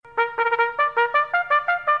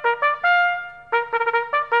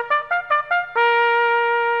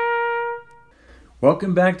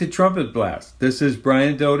Welcome back to Trumpet Blast. This is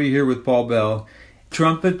Brian Doty here with Paul Bell.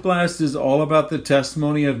 Trumpet Blast is all about the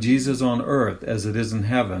testimony of Jesus on earth as it is in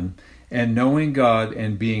heaven, and knowing God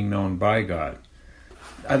and being known by God.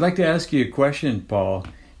 I'd like to ask you a question, Paul.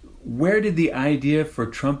 Where did the idea for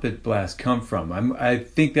Trumpet Blast come from? I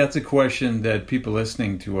think that's a question that people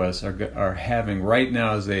listening to us are having right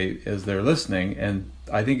now as they're listening, and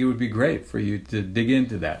I think it would be great for you to dig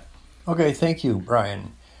into that. Okay, thank you,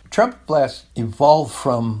 Brian. Trumpet Blast evolved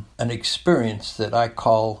from an experience that I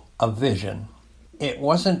call a vision. It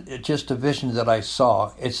wasn't just a vision that I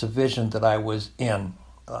saw, it's a vision that I was in.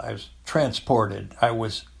 I was transported. I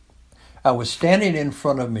was standing in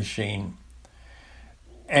front of a machine,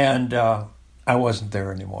 and I wasn't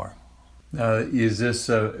there anymore. Is this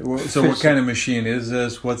so? What kind of machine is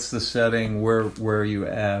this? What's the setting? Where are you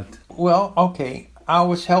at? Well, okay, I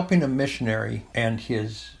was helping a missionary and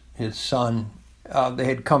his son. They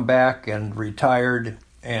had come back and retired,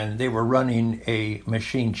 and they were running a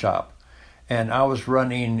machine shop. And I was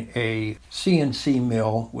running a CNC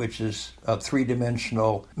mill, which is a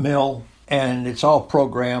three-dimensional mill, and it's all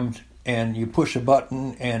programmed, and you push a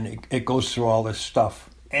button, and it goes through all this stuff.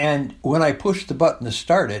 And when I pushed the button to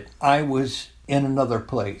start it, I was in another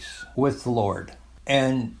place with the Lord.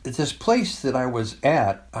 And this place that I was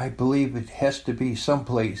at, I believe it has to be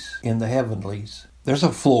someplace in the heavenlies. There's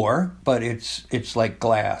a floor, but it's like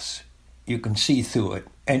glass. You can see through it.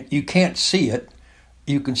 And you can't see it,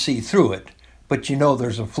 you can see through it. But you know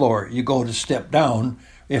there's a floor. You go to step down,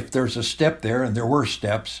 if there's a step there, and there were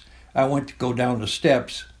steps. I went to go down the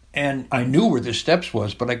steps, and I knew where the steps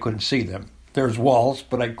was, but I couldn't see them. There's walls,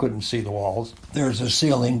 but I couldn't see the walls. There's a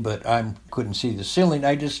ceiling, but I couldn't see the ceiling.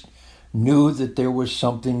 I just knew that there was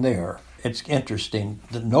something there. It's interesting.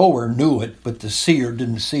 The knower knew it, but the seer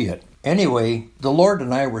didn't see it. Anyway, the Lord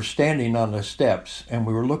and I were standing on the steps, and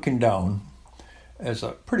we were looking down as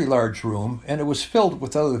a pretty large room, and it was filled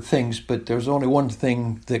with other things, but there's only one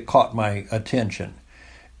thing that caught my attention.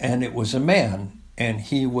 And it was a man, and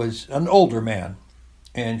he was an older man,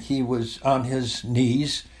 and he was on his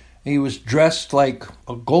knees. He was dressed like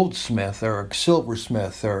a goldsmith or a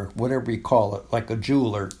silversmith or whatever you call it, like a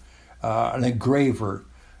jeweler, an engraver,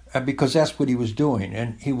 because that's what he was doing.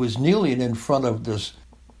 And he was kneeling in front of this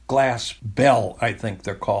glass bell, I think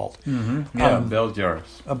they're called. Mm-hmm. Yeah, bell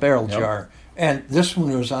jars. A barrel jar. And this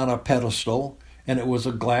one was on a pedestal, and it was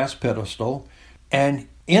a glass pedestal. And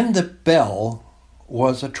in the bell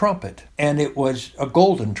was a trumpet, and it was a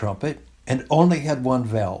golden trumpet, and only had one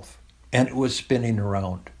valve, and it was spinning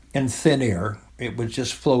around in thin air. It was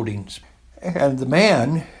just floating. And the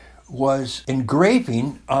man was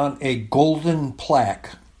engraving on a golden plaque,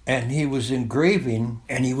 and he was engraving,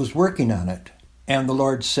 and he was working on it. And the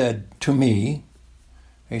Lord said to me,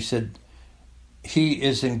 he said, he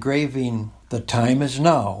is engraving "The time is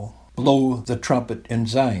now, blow the trumpet in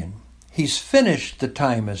Zion." He's finished "The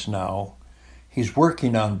time is now." He's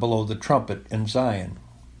working on "Blow the trumpet in Zion."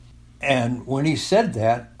 And when he said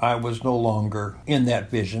that, I was no longer in that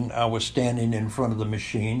vision. I was standing in front of the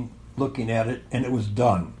machine, looking at it, and it was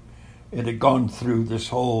done. It had gone through this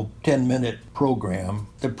whole 10-minute program.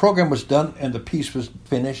 The program was done, and the piece was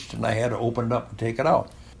finished, and I had to open it up and take it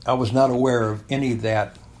out. I was not aware of any of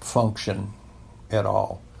that function at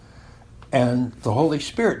all. And the Holy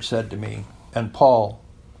Spirit said to me, and Paul,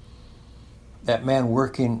 that man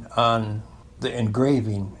working on the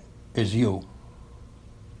engraving is you.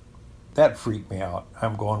 That freaked me out.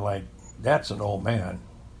 I'm going like, that's an old man.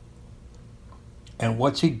 And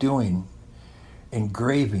what's he doing?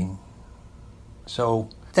 Engraving. So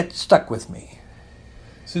that stuck with me.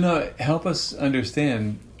 So now help us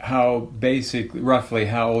understand roughly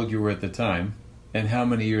how old you were at the time, and how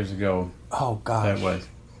many years ago that was.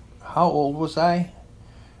 How old was I?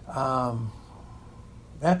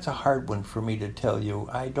 That's a hard one for me to tell you.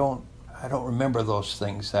 I don't remember those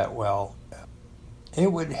things that well.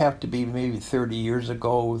 It would have to be maybe 30 years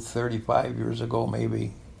ago, 35 years ago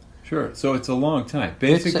maybe. Sure. So it's a long time.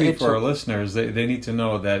 Basically, for our listeners, they need to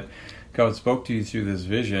know that God spoke to you through this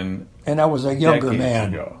vision. And I was a younger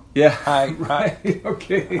man. Ago. Yeah.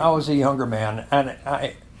 Okay. I was a younger man, and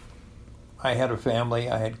I had a family.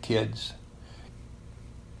 I had kids.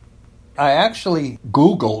 I actually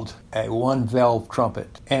Googled a one-valve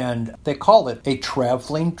trumpet, and they call it a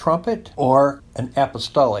traveling trumpet or an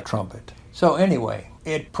apostolic trumpet. So anyway,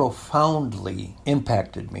 it profoundly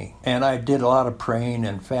impacted me, and I did a lot of praying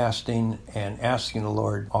and fasting and asking the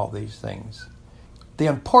Lord all these things. The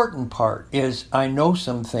important part is I know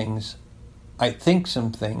some things, I think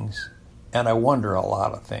some things, and I wonder a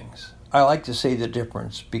lot of things. I like to say the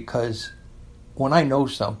difference because when I know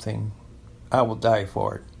something, I will die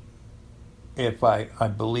for it. If I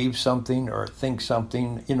believe something or think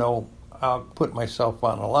something, I'll put myself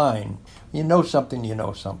on the line. You know something, you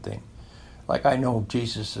know something. Like I know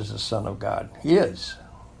Jesus is the Son of God. He is.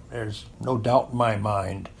 There's no doubt in my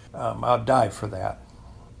mind. I'll die for that.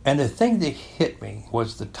 And the thing that hit me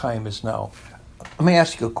was the time is now. Let me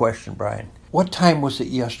ask you a question, Brian. What time was it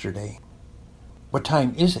yesterday? What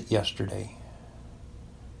time is it yesterday?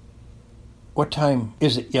 What time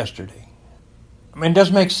is it yesterday? I mean, it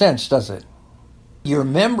doesn't make sense, does it? Your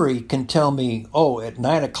memory can tell me, at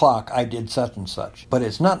 9 o'clock I did such and such. But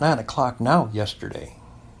it's not 9 o'clock now yesterday.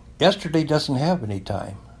 Yesterday doesn't have any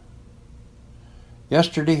time.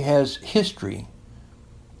 Yesterday has history,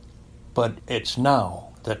 but it's now.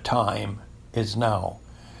 The time is now.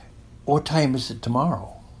 What time is it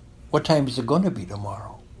tomorrow? What time is it going to be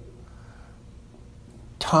tomorrow?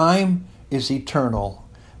 Time is eternal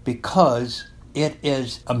because it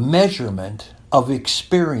is a measurement of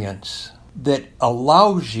experience that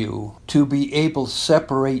allows you to be able to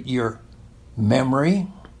separate your memory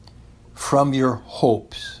from your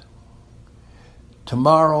hopes.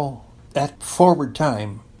 Tomorrow, that forward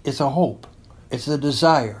time is a hope. It's a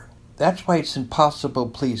desire. That's why it's impossible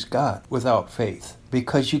to please God without faith,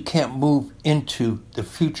 because you can't move into the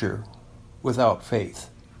future without faith.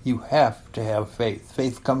 You have to have faith.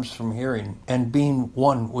 Faith comes from hearing and being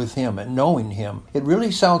one with Him and knowing Him. It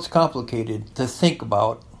really sounds complicated to think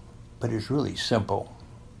about, but it's really simple.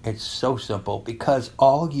 It's so simple because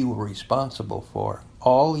all you are responsible for,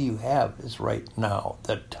 all you have is right now.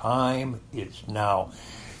 The time is now.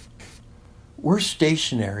 We're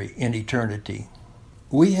stationary in eternity.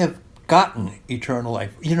 We have gotten eternal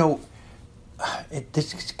life.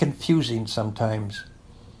 This is confusing sometimes,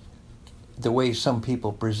 the way some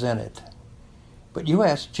people present it. But you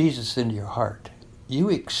ask Jesus into your heart. You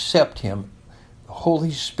accept Him. The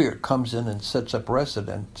Holy Spirit comes in and sets up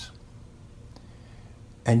residence.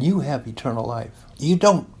 And you have eternal life. You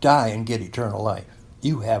don't die and get eternal life.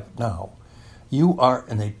 You have now. You are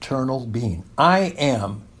an eternal being. I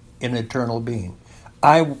am an eternal being.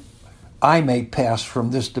 I may pass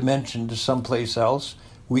from this dimension to someplace else.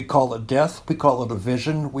 We call it death. We call it a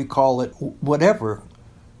vision. We call it whatever.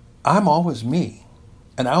 I'm always me.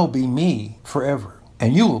 And I'll be me forever.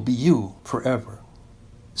 And you will be you forever.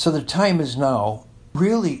 So the time is now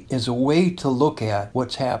really is a way to look at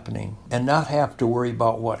what's happening and not have to worry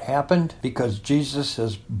about what happened, because Jesus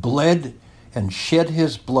has bled and shed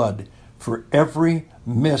His blood for every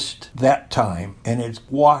missed that time, and it's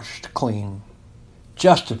washed clean,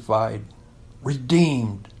 justified,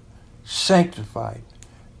 redeemed, sanctified.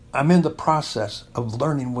 I'm in the process of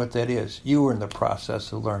learning what that is. You are in the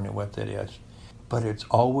process of learning what that is. But it's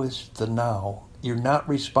always the now. You're not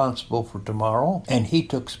responsible for tomorrow, and He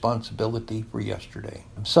took responsibility for yesterday.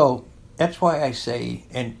 So that's why I say,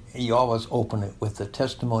 and you always open it with the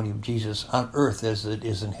testimony of Jesus on earth as it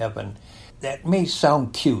is in heaven. That may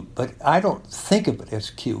sound cute, but I don't think of it as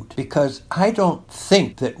cute, because I don't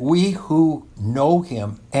think that we who know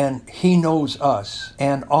Him and He knows us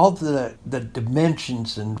and all the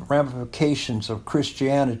dimensions and ramifications of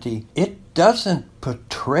Christianity, it doesn't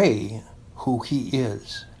portray who He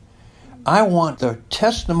is. I want the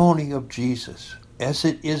testimony of Jesus as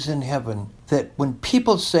it is in heaven, that when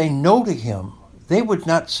people say no to Him, they would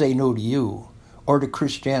not say no to you or to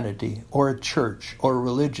Christianity or a church or a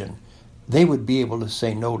religion. They would be able to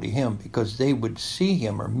say no to Him because they would see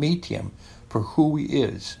Him or meet Him for who He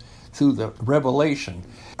is through the revelation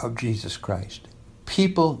of Jesus Christ.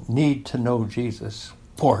 People need to know Jesus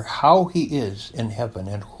for how He is in heaven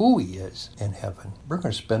and who He is in heaven. We're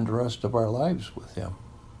going to spend the rest of our lives with Him.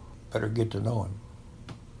 Better get to know Him.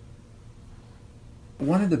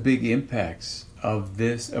 One of the big impacts of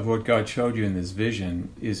what God showed you in this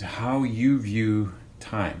vision, is how you view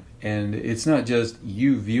time. And it's not just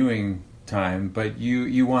you viewing time, but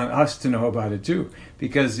you want us to know about it too,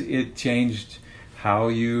 because it changed how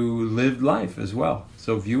you lived life as well.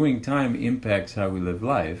 So viewing time impacts how we live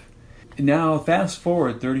life. Now, fast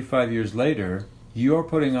forward 35 years later, you're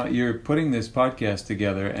putting this podcast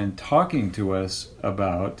together and talking to us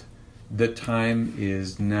about the time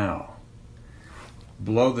is now.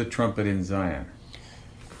 Blow the trumpet in Zion.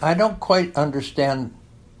 I don't quite understand.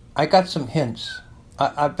 I got some hints.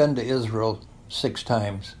 I've been to Israel 6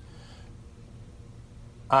 times.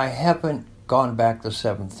 I haven't gone back the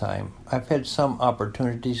 7th time. I've had some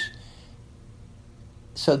opportunities.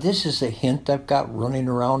 So this is a hint I've got running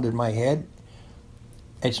around in my head.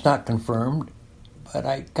 It's not confirmed, but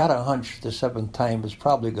I got a hunch the 7th time is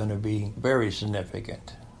probably going to be very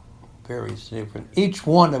significant. very significant. Each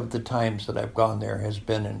one of the times that I've gone there has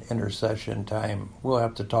been an intercession time. We'll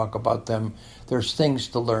have to talk about them. There's things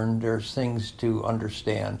to learn. There's things to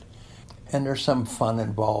understand. And there's some fun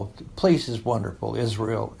involved. The place is wonderful.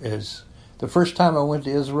 Israel is... The first time I went to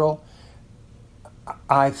Israel,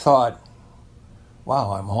 I thought,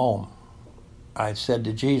 wow, I'm home. I said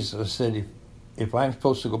to Jesus, I said, if I'm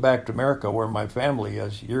supposed to go back to America where my family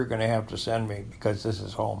is, you're going to have to send me because this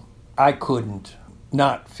is home. I couldn't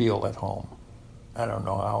not feel at home. I don't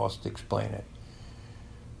know how else to explain it.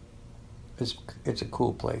 It's a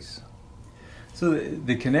cool place. So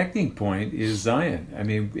the connecting point is Zion. I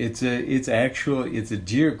mean, it's a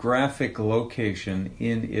geographic location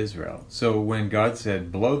in Israel. So when God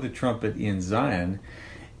said, blow the trumpet in Zion,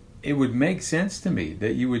 it would make sense to me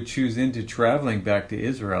that you would choose into traveling back to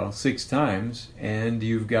Israel 6 times, and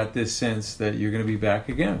you've got this sense that you're going to be back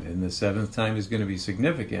again, and the 7th time is going to be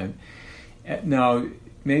significant. Now,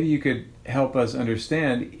 maybe you could help us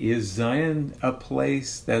understand, is Zion a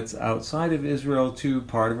place that's outside of Israel too?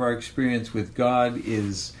 Part of our experience with God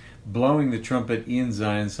is blowing the trumpet in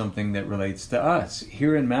Zion something that relates to us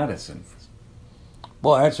here in Madison?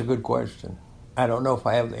 Well, that's a good question. I don't know if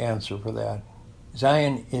I have the answer for that.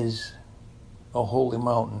 Zion is a holy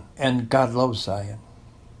mountain, and God loves Zion.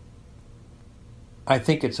 I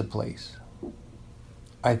think it's a place.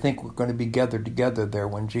 I think we're going to be gathered together there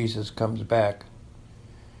when Jesus comes back.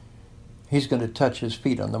 He's going to touch his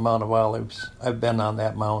feet on the Mount of Olives. I've been on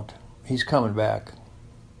that mount. He's coming back.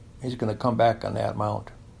 He's going to come back on that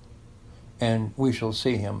mount. And we shall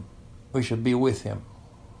see him. We shall be with him.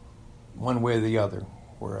 One way or the other.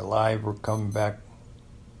 We're alive, we're coming back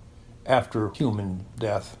after human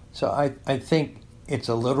death. So I think it's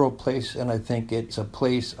a literal place, and I think it's a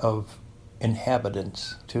place of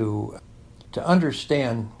inhabitants. To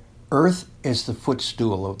understand, earth is the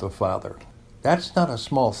footstool of the Father. That's not a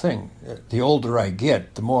small thing. The older I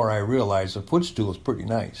get, the more I realize a footstool is pretty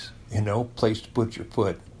nice. You know, place to put your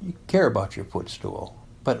foot. You care about your footstool.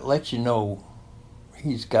 But it lets you know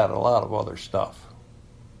he's got a lot of other stuff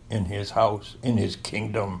in his house, in his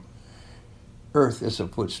kingdom. Earth is a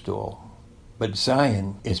footstool, but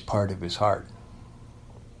Zion is part of his heart.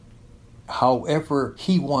 However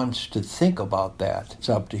he wants to think about that, it's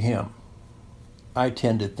up to him. I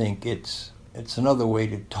tend to think it's another way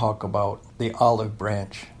to talk about the olive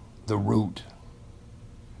branch, the root.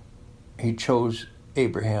 He chose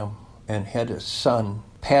Abraham and had a son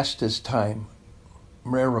past his time,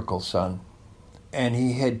 miracle son, and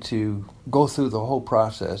he had to go through the whole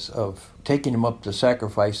process of taking him up to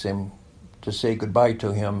sacrifice him, to say goodbye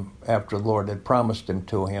to him after the Lord had promised him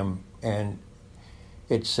to him. And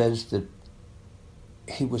it says that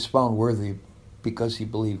he was found worthy because he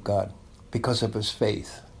believed God, because of his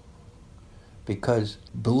faith. Because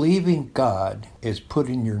believing God is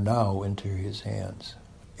putting your now into his hands.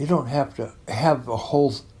 You don't have to have a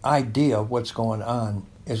whole idea of what's going on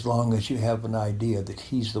as long as you have an idea that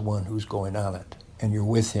he's the one who's going on it and you're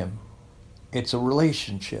with him. It's a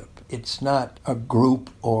relationship. It's not a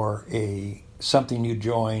group or something you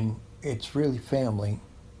join. It's really family.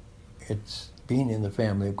 It's being in the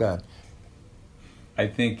family of God. I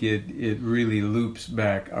think it really loops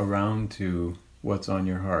back around to what's on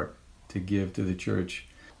your heart to give to the church,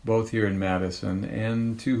 both here in Madison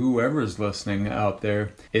and to whoever's listening out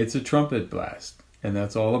there. It's a trumpet blast, and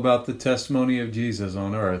that's all about the testimony of Jesus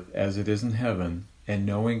on earth as it is in heaven, and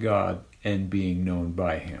knowing God and being known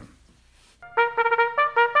by him.